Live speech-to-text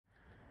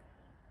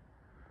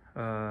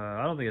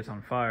I don't think it's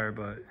on fire,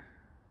 but...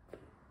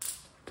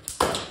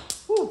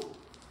 Whew.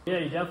 Yeah,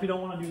 you definitely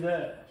don't want to do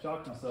that.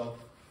 Shocked myself.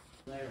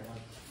 There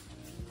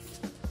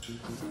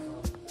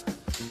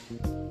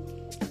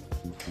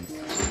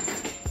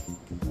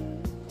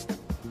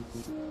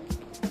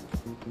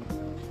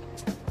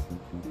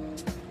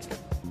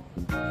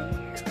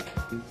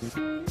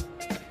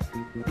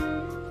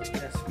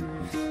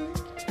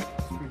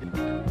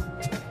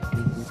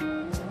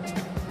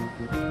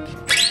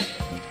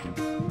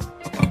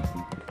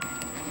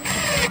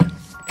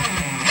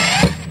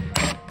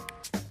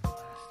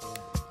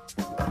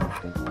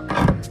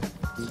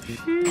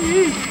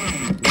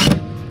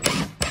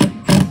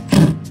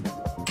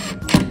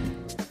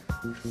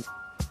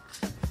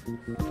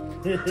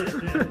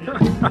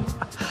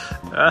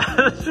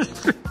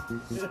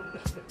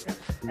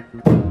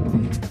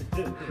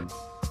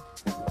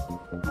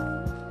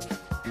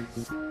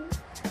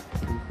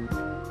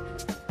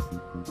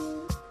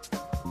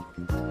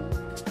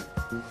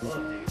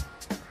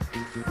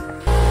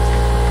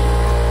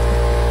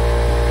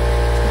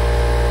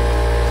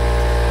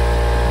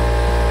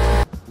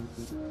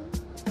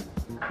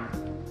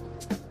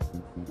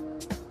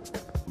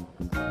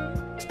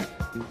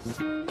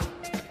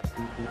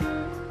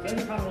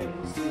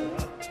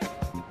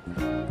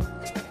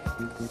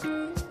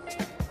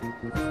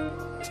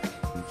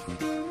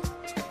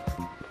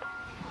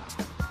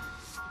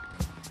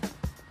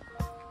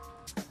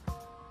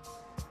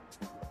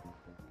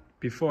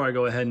Before I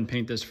go ahead and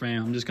paint this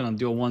frame, I'm just gonna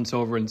do a once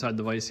over inside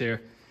the vise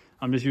here.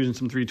 I'm just using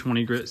some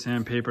 320 grit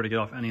sandpaper to get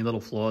off any little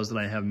flaws that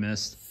I have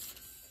missed.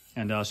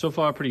 And so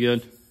far, pretty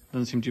good.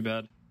 Doesn't seem too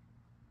bad.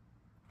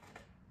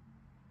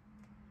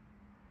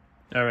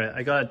 All right,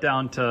 I got it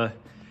down to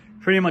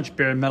pretty much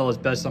bare metal as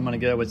best I'm gonna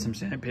get with some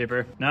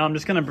sandpaper. Now I'm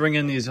just gonna bring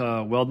in these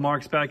weld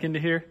marks back into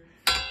here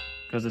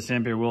because the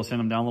sandpaper will sand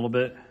them down a little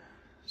bit.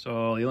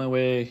 So the only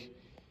way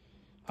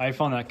I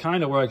found that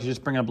kind of works is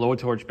just bring a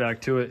blowtorch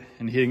back to it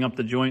and heating up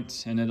the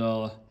joints, and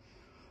it'll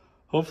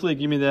hopefully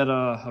give me that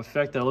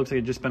effect that looks like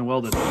it's just been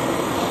welded.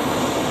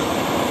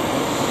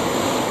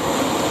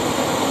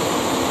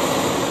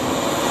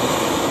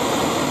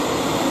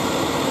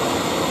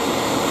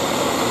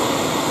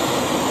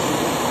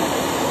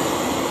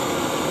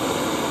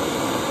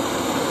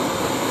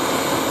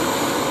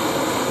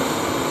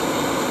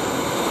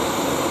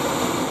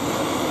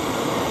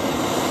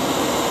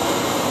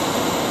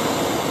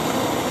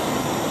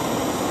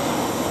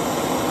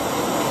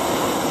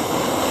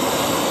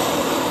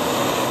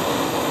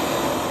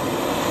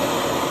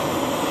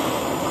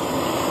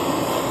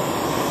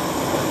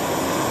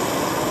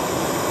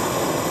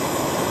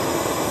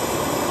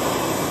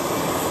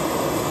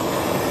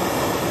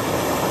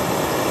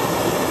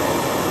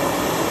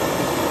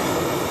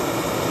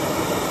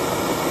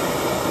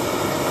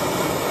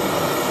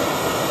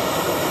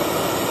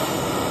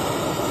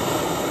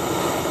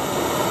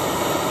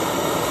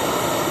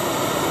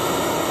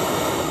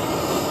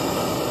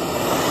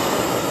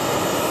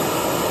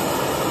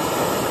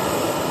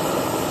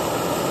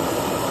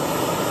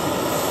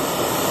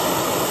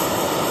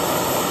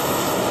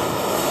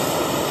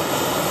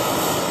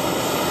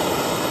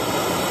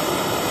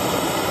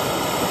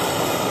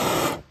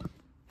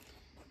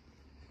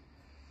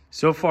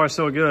 So far,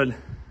 so good.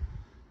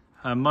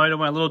 I might have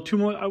went a little too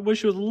much. I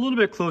wish it was a little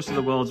bit closer to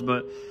the welds,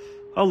 but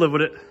I'll live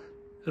with it.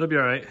 It'll be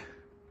all right.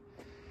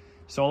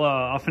 So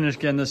I'll finish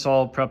getting this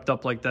all prepped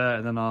up like that,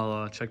 and then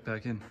I'll check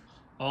back in.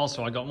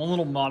 Also, I got one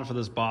little mod for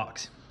this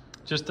box,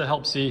 just to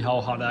help see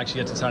how hot it actually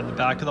gets inside the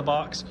back of the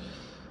box.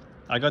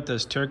 I got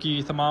this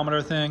turkey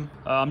thermometer thing.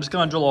 I'm just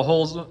gonna drill a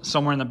hole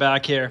somewhere in the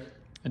back here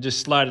and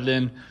just slide it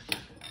in.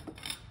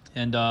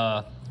 And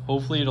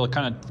hopefully it'll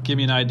kind of give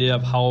me an idea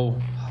of how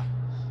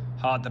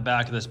hot the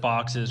back of this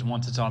box is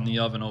once it's on the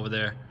oven over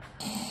there.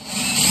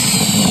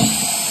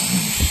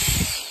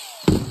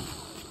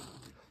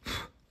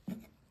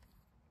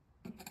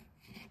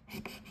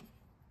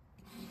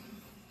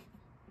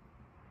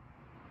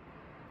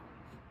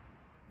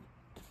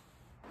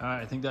 All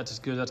right, I think that's as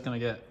good as that's gonna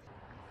get.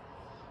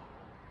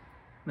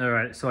 All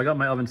right, so I got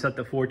my oven set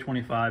to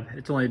 425.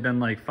 It's only been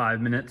like 5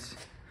 minutes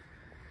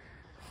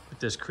with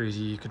this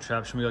crazy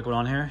contraption we got going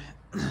on here.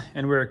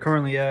 And we're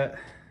currently at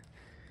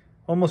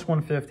almost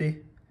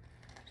 150.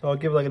 So I'll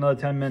give it like another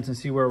 10 minutes and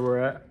see where we're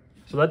at.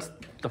 So that's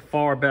the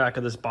far back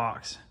of this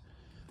box,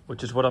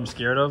 which is what I'm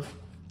scared of.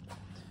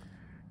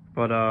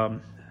 But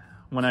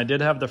when I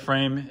did have the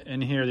frame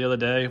in here the other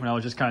day, when I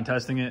was just kind of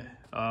testing it,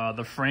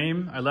 the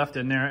frame I left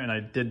in there and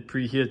I did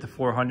preheat it to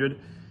 400.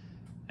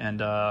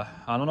 And I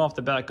don't know if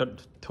the back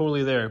got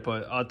totally there,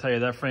 but I'll tell you,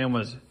 that frame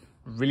was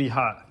really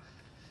hot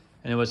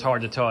and it was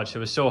hard to touch. It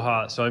was so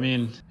hot. So, I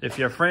mean, if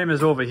your frame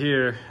is over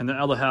here and the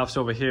other half's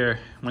over here,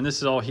 when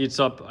this all heats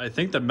up, I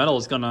think the metal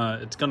is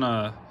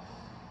the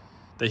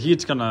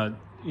heat's gonna,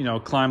 you know,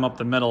 climb up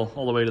the metal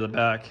all the way to the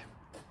back.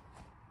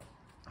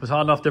 It was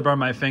hot enough to burn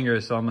my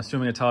fingers, so I'm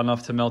assuming it's hot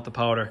enough to melt the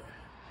powder.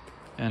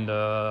 And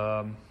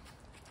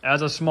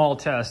as a small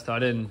test, I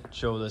didn't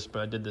show this,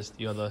 but I did this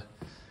the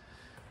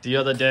the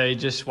other day,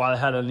 just while I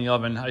had it in the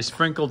oven, I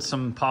sprinkled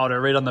some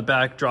powder right on the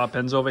back drop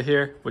ends over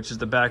here, which is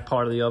the back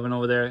part of the oven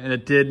over there, and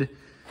it did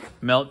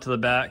melt to the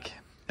back.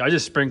 I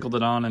just sprinkled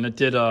it on, and it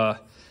did, I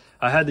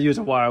had to use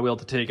a wire wheel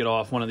to take it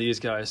off, one of these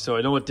guys, so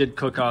I know it did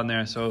cook on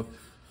there, so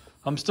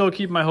I'm still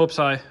keeping my hopes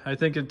high. I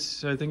think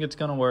it's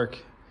gonna work.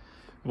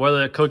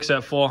 Whether it cooks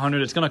at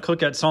 400, it's gonna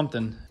cook at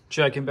something.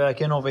 Checking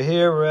back in over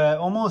here, we're at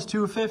almost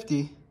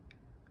 250.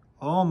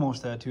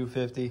 Almost at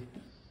 250.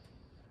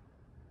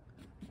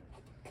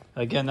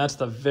 Again, that's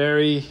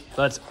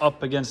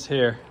up against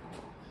here.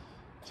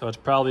 So it's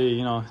probably,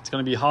 you know, it's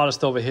gonna be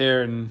hottest over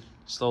here and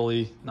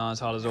slowly not as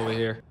hot as over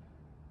here.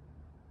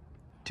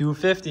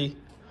 250.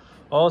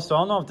 Also, I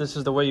don't know if this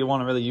is the way you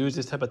want to really use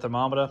this type of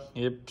thermometer.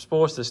 You're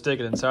supposed to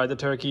stick it inside the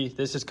turkey.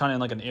 This is kind of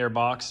like an air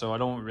box, so I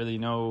don't really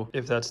know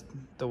if that's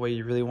the way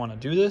you really want to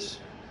do this.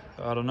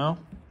 I don't know.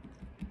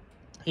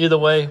 Either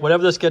way,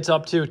 whatever this gets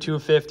up to,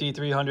 250,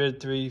 300,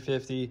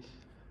 350,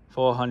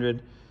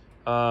 400.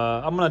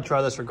 I'm going to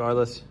try this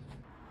regardless.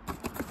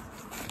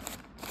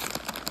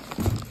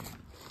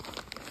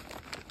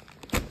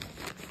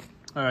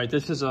 All right,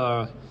 this is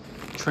a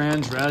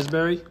Trans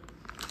Raspberry,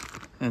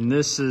 and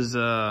this is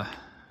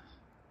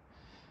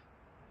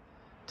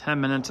 10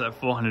 minutes at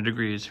 400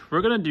 degrees. We're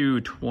gonna do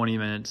 20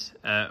 minutes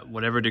at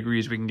whatever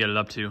degrees we can get it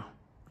up to.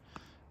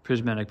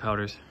 Prismatic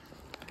powders.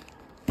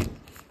 All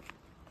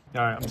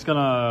right, I'm just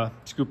gonna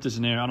scoop this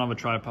in here. I don't have a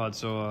tripod,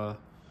 so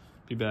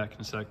be back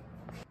in a sec.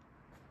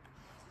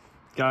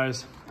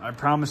 Guys, I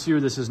promise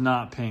you this is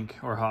not pink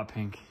or hot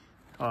pink.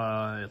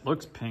 It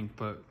looks pink,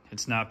 but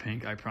it's not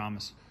pink, I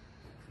promise.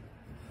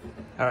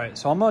 All right,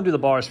 so I'm gonna do the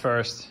bars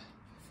first.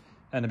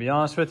 And to be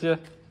honest with you,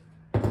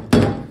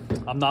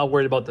 I'm not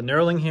worried about the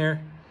knurling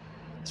here.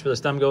 That's where the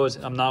stem goes.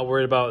 I'm not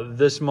worried about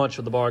this much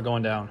of the bar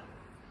going down.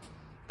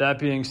 That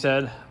being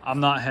said, I'm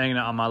not hanging it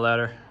on my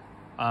ladder.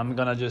 I'm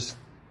gonna just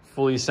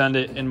fully send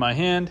it in my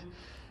hand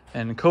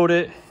and coat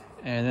it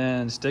and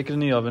then stick it in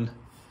the oven.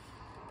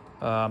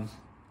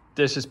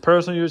 This is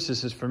personal use.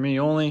 This is for me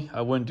only.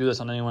 I wouldn't do this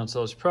on anyone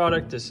else's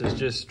product. This is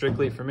just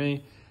strictly for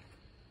me.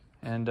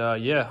 And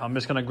yeah, I'm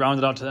just gonna ground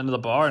it out to the end of the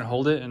bar and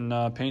hold it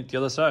and paint the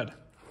other side.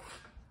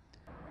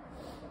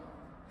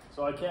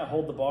 So I can't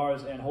hold the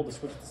bars and hold the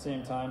switch at the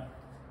same time.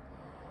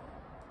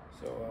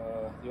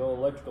 So the old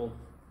electrical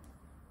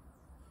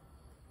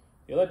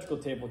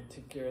tape will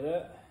take care of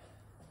that.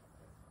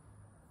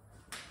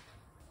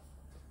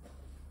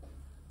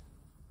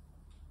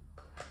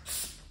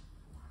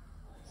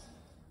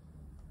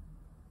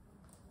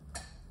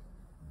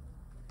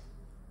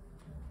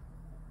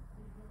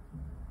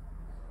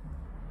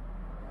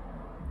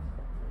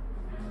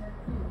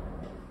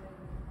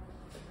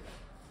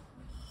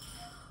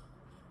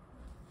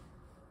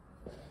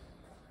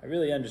 I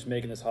really am just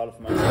making this harder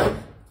for myself.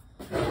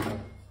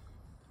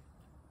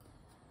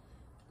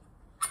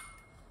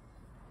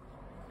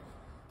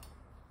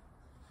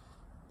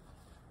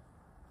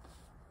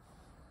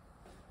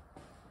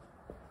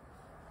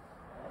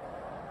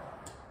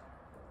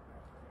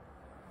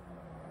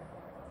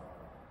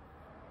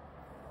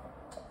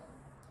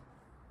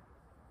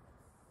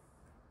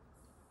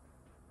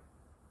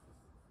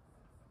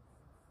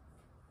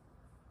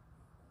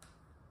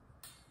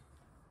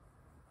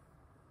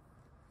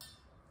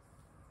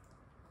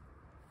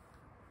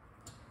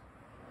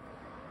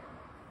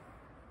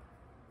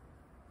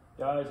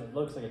 Guys, it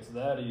looks like it's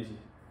that easy.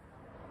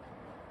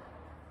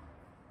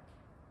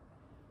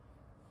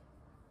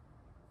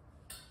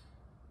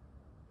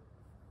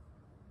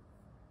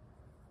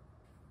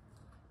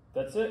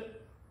 That's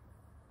it.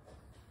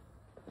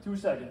 2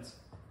 seconds.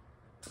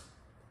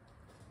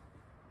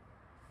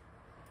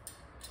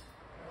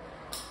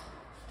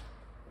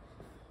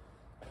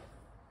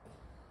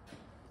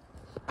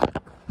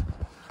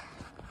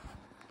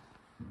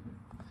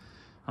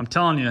 I'm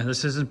telling you,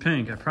 this isn't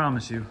pink, I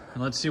promise you.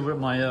 And let's see what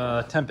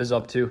my temp is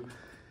up to.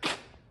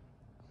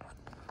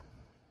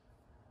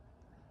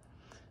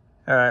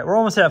 All right, we're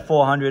almost at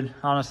 400.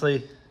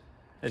 Honestly,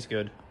 it's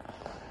good.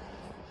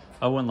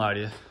 I wouldn't lie to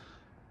you.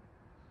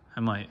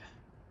 I might.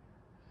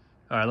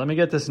 All right, let me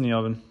get this in the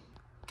oven.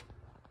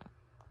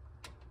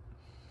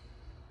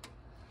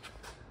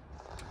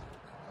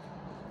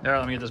 There,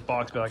 let me get this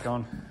box back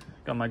on.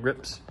 Got my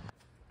grips.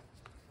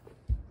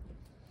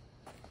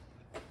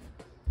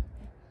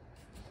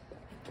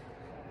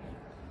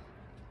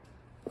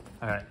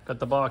 All right, got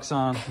the box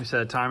on. We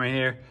set a timer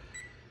here.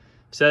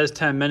 It says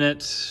 10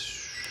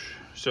 minutes,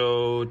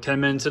 so 10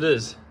 minutes it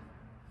is.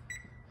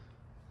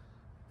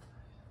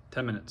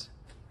 10 minutes.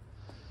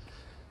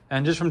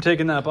 And just from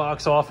taking that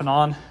box off and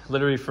on,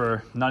 literally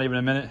for not even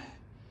a minute,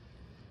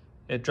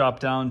 it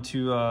dropped down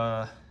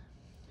to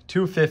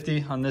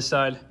 250 on this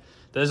side.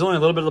 There's only a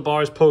little bit of the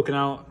bars poking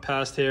out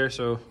past here,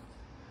 so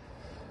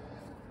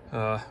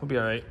we'll be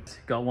all right.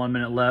 Got 1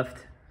 minute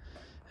left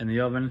in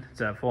the oven.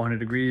 It's at 400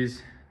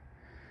 degrees.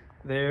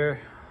 There,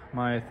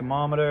 my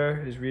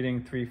thermometer is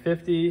reading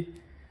 350.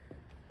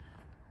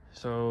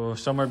 So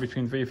somewhere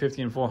between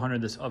 350 and 400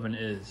 this oven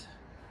is.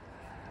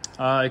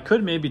 I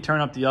could maybe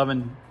turn up the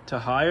oven to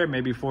higher,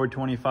 maybe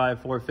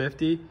 425,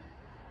 450.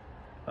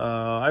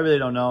 I really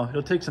don't know.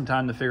 It'll take some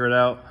time to figure it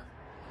out.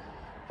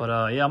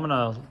 But yeah, I'm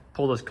gonna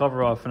pull this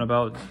cover off in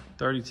about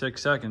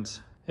 36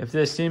 seconds. If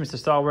this seems to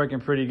start working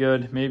pretty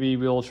good, maybe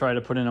we'll try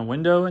to put in a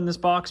window in this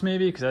box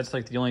maybe, because that's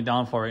like the only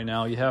downfall right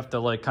now. You have to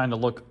like kind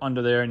of look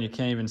under there and you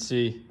can't even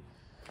see.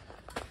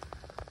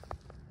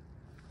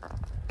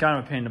 Kind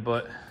of a pain in the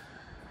butt.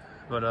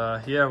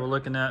 But yeah, we're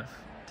looking at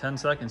 10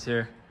 seconds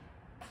here.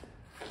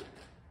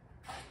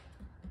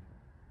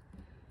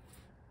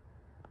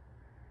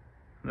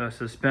 The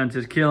suspense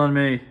is killing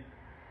me.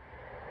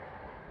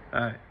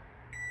 All right.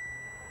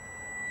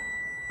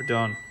 We're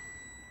done.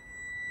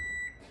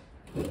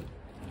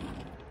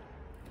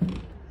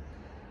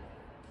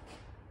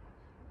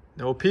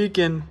 No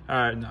peeking. All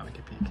right, now we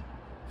can peek.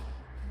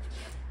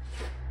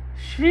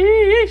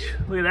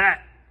 Sheesh, look at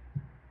that.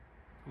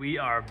 We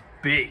are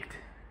baked.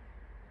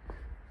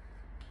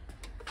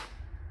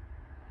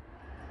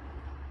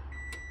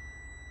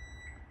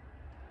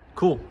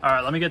 Cool. All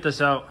right, let me get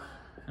this out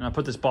and I'll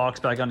put this box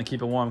back on to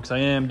keep it warm because I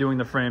am doing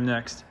the frame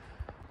next.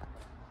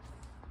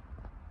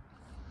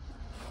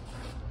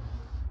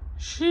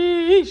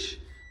 Sheesh.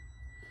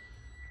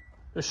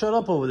 Just shut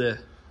up over there.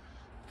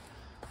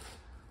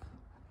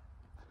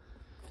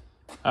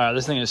 All right,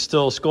 this thing is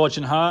still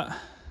scorching hot.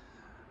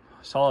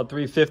 Solid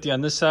 350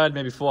 on this side,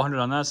 maybe 400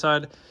 on that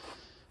side.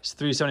 It's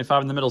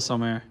 375 in the middle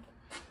somewhere.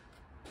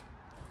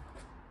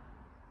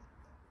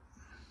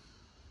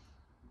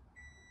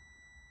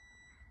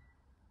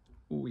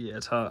 Oh yeah,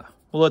 it's hot.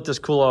 We'll let this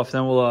cool off,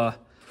 then we'll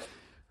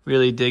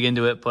really dig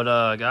into it.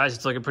 But guys,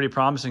 it's looking pretty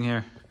promising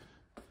here.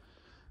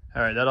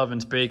 All right, that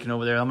oven's baking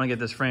over there. I'm gonna get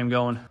this frame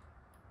going.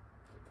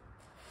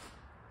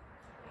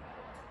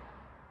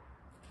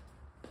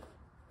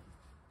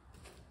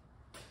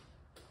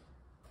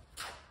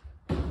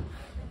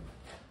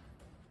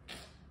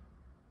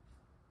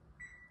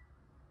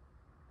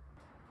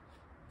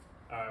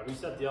 All right, we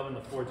set the oven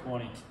to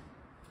 420.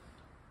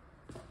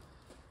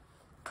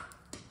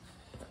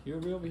 You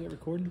over here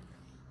recording?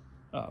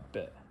 Oh,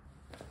 bet.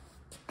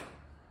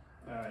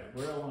 All right,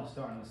 where do I want to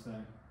start on this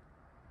thing?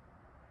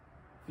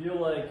 Feel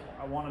like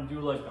I want to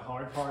do like the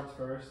hard parts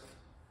first.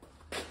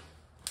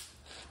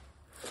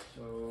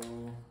 So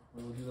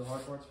we'll do the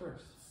hard parts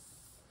first.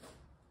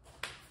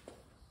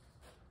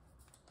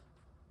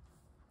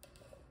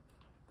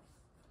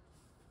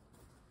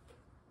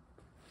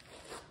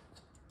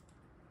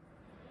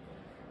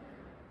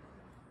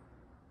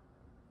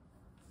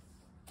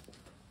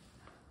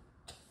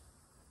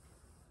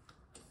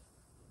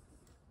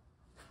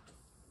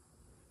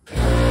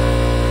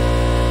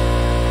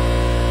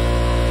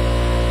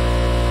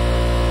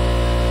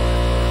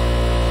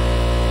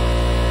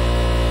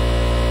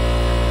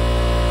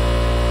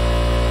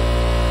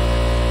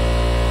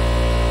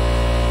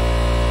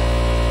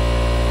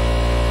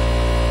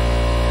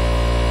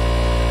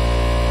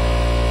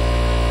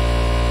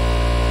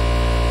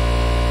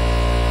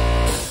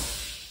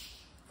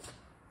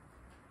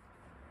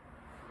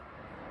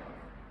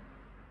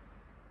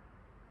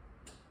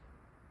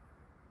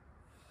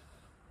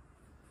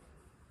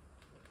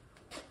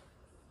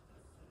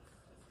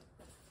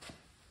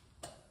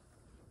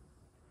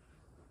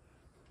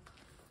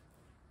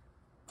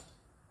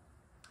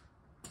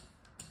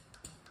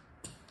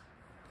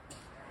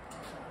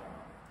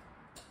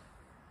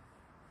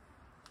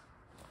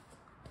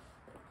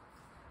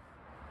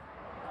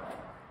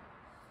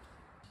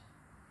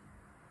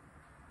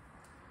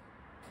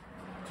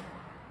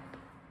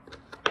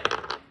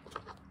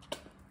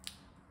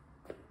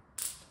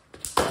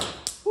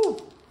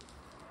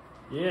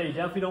 Yeah, you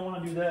definitely don't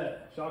want to do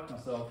that. Shocked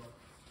myself.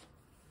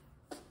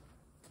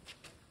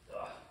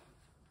 Ugh.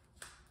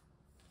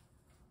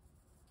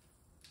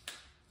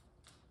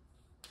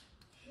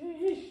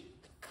 Sheesh.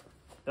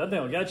 That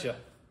thing will get you.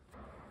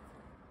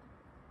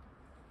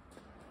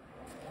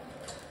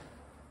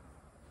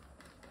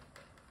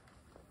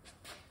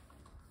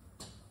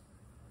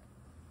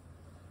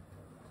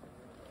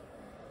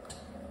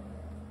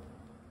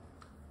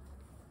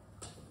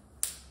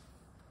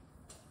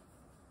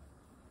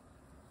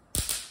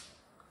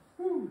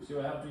 See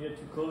what happens if you get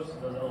too close?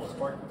 It does that little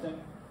sparkle thing.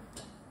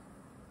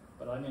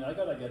 But I mean, I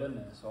gotta get in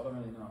there, so I don't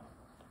really know.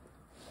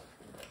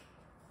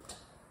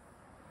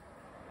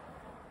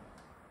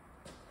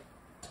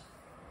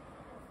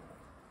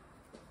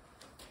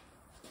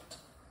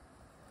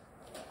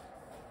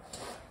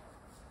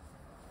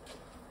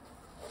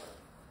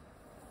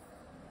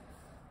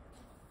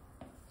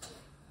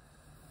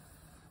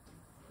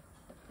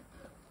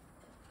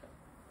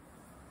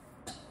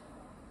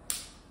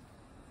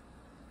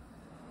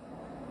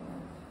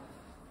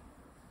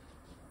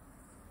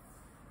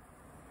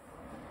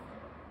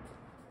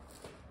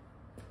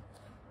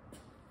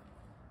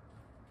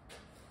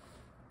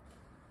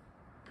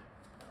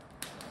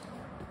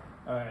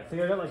 All right, I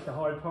think I got like the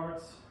hard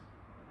parts.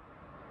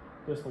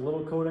 Just a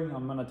little coating.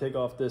 I'm gonna take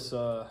off this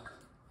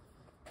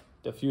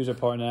diffuser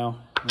part now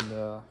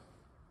and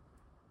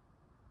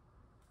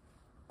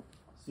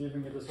see if we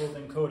can get this whole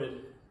thing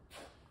coated.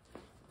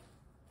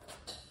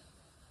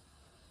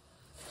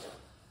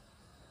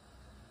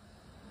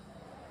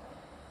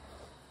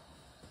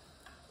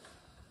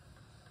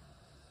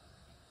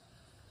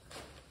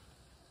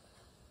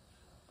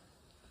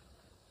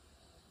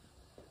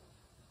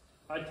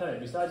 I tell you,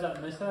 besides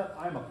that mishap,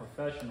 I'm a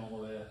professional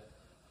over here.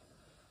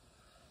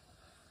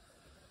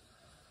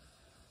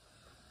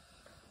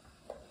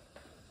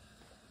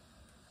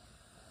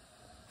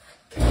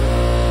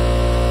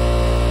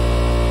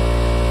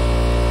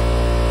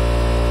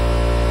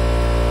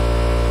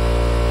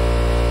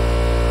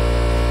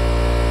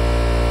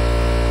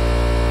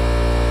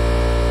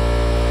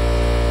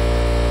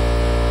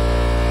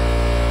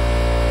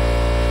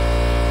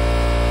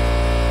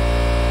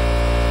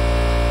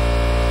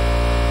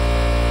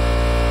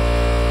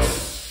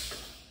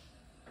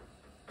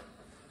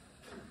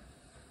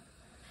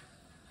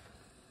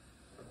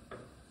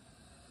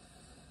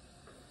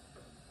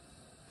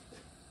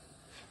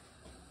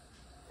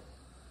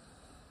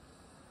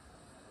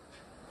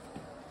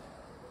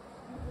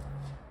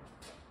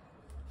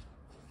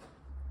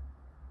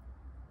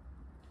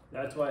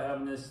 That's why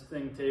having this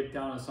thing taped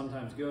down is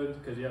sometimes good,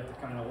 because you have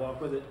to kind of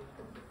walk with it.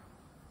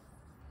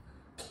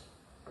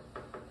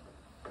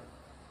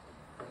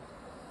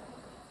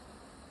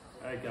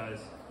 All right, guys.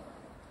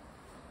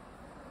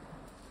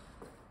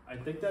 I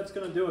think that's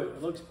gonna do it.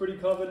 It looks pretty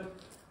covered.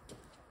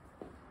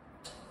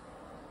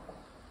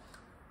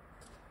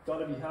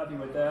 Gotta be happy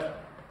with that.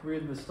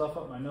 Breathing the stuff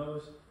up my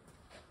nose.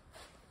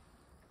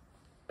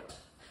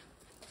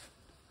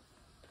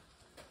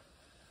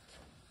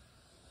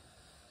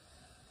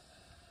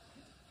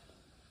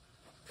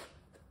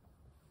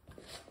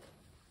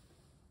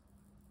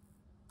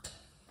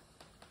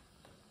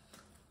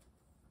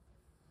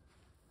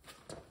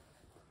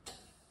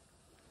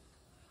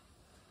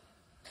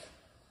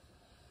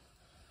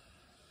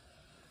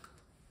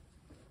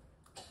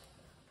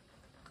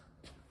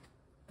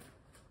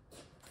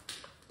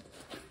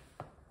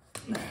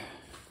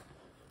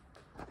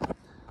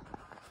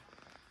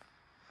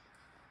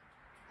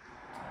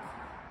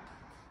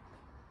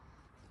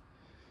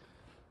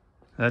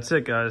 That's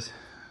it, guys.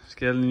 Let's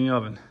get it in the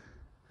oven.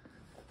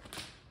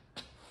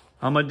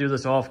 I'm gonna do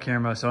this off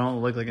camera so I don't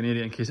look like an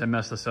idiot in case I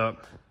mess this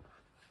up.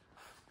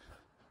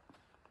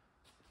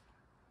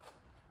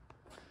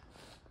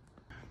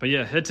 But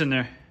yeah, it's in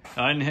there.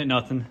 I didn't hit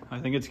nothing. I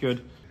think it's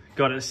good.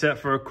 Got it set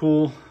for a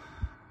cool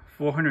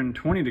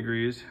 420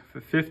 degrees for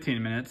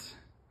 15 minutes.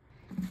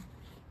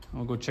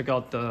 I'll go check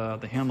out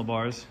the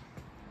handlebars.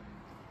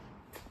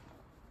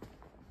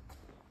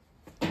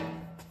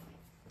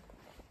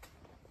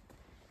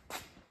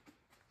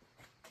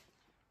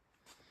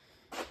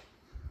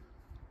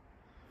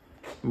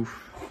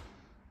 Oof.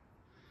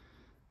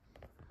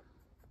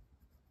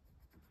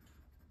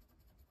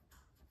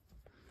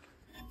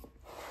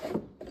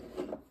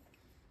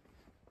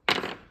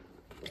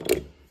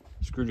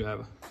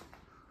 Screwdriver.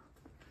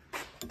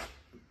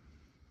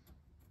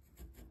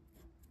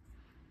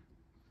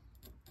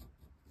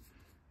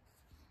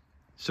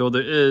 So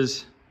there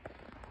is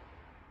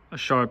a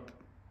sharp,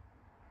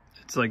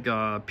 it's like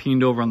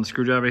peened over on the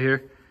screwdriver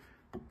here.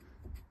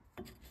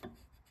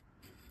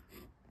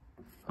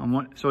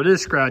 So it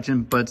is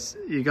scratching, but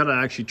you gotta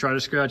actually try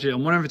to scratch it.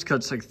 I'm wondering if it's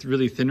because it's like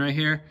really thin right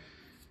here.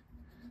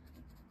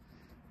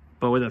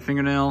 But with a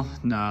fingernail,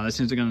 nah,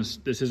 this isn't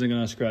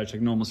gonna scratch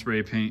like normal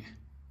spray paint.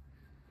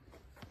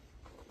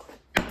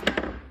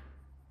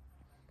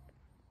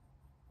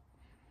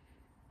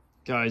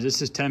 Guys,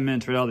 this is 10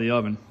 minutes right out of the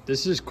oven.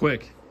 This is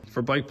quick.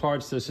 For bike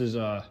parts, this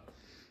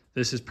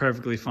is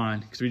perfectly fine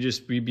because we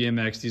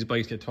BMX, these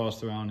bikes get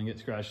tossed around and get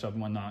scratched up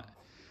and whatnot.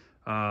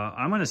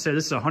 I'm gonna say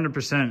this is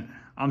 100%.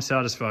 I'm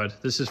satisfied.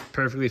 This is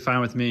perfectly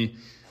fine with me.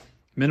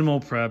 Minimal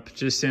prep,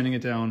 just sanding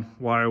it down,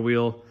 wire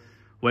wheel,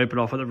 wipe it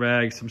off with a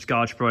rag, some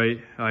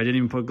Scotch-Brite. I didn't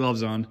even put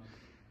gloves on.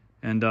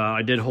 And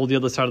I did hold the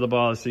other side of the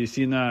ball, so you've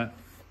seen that.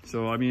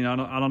 So, I mean, I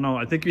don't know.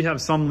 I think you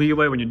have some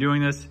leeway when you're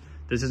doing this.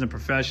 This isn't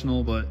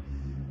professional, but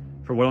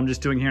for what I'm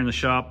just doing here in the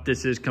shop,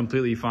 this is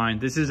completely fine.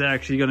 This is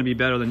actually gonna be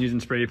better than using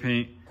spray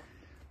paint.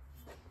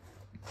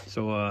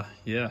 So,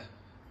 yeah.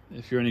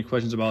 If you have any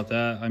questions about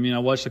that. I mean, I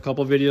watched a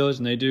couple videos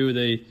and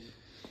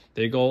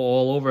they go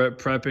all over it,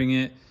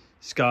 prepping it,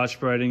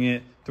 Scotch-Briting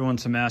it, throwing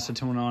some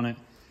acetone on it.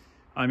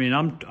 I mean,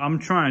 I'm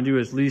trying to do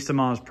as least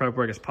amount of prep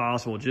work as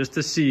possible just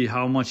to see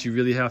how much you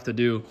really have to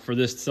do for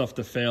this stuff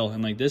to fail.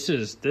 And like, this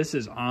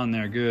is on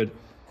there good.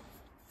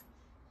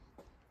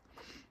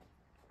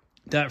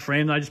 That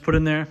frame that I just put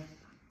in there,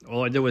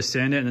 all I did was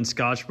sand it and then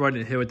Scotch-Brite it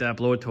and hit with that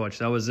blowtorch.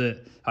 That was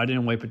it. I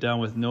didn't wipe it down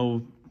with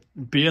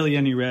barely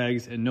any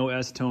rags and no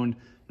acetone,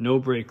 no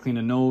brake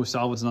cleaner, no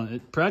solvents on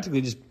it.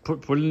 Practically just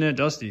put it in there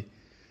dusty.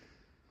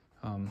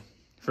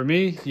 For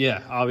me,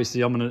 yeah,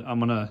 obviously I'm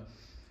gonna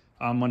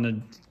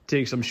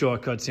take some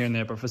shortcuts here and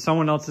there. But for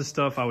someone else's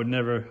stuff, I would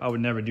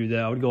never do that.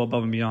 I would go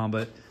above and beyond,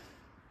 but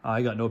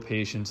I got no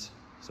patience.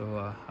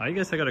 So I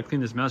guess I gotta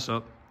clean this mess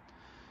up.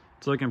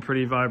 It's looking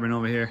pretty vibrant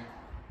over here.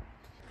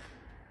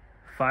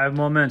 5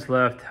 more minutes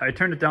left. I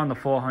turned it down to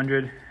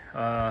 400.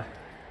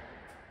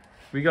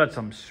 We got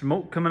some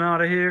smoke coming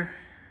out of here.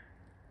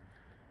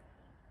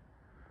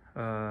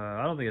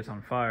 I don't think it's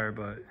on fire,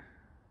 but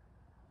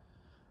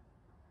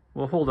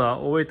we'll hold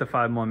out. We'll wait the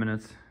 5 more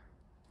minutes.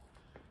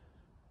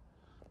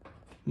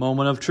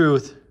 Moment of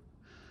truth.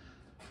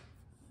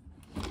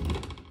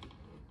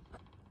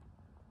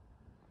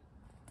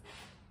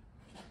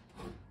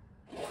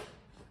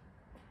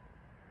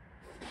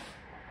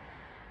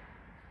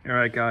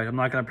 right, guys, I'm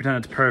not gonna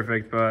pretend it's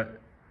perfect, but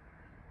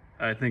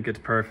I think it's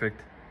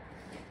perfect.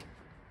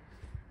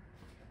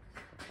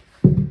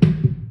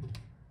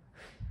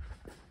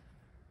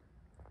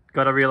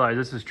 Gotta realize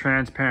this is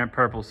transparent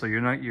purple, so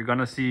you're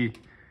gonna see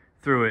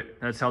through it.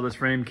 That's how this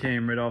frame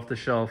came right off the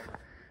shelf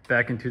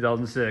back in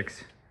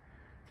 2006.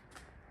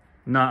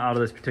 Not out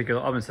of this particular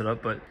oven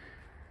setup, but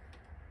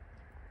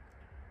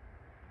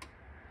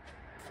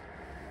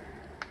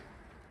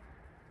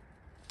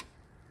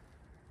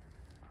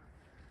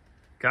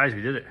guys,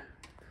 we did it.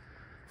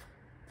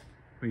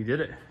 We did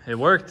it. It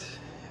worked.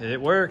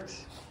 It worked.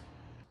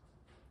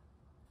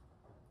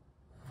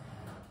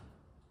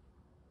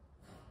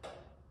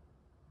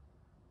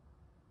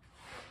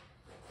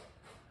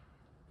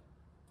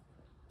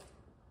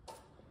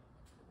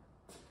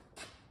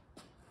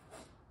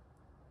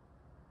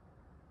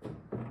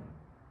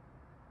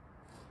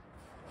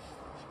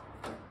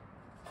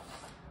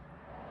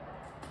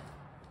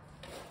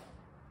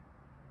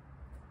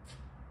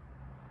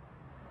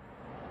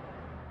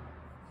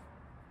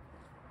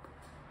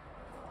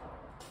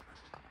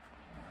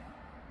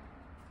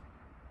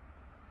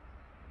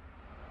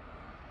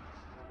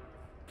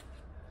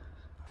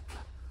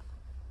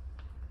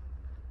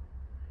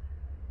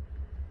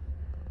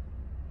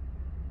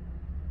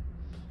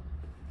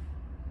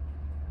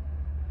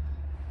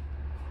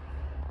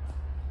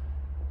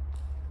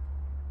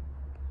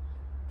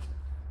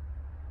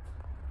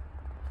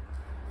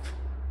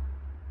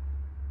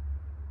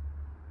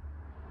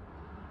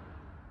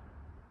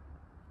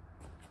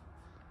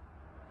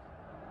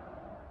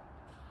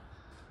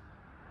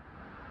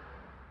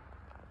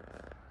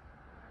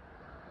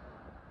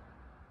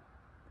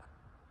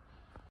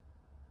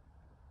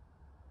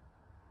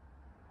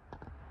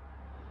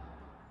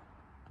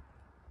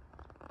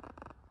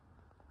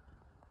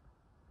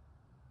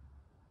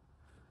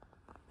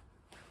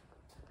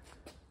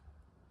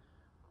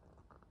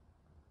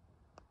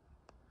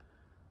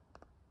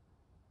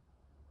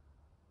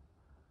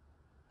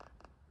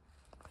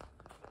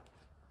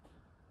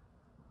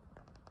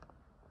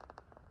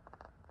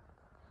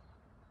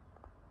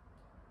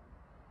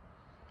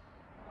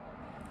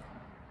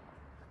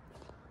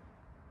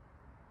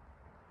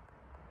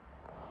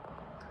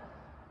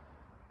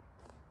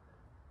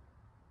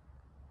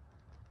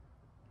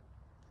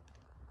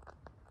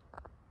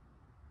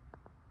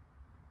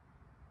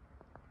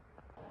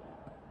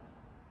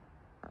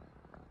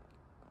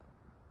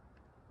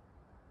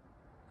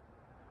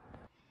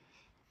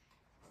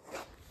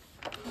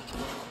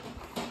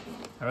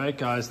 All right,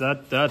 guys,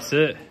 that's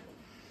it.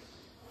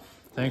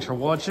 Thanks for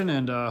watching,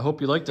 and I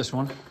hope you like this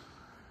one.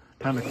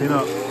 Time to clean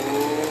up.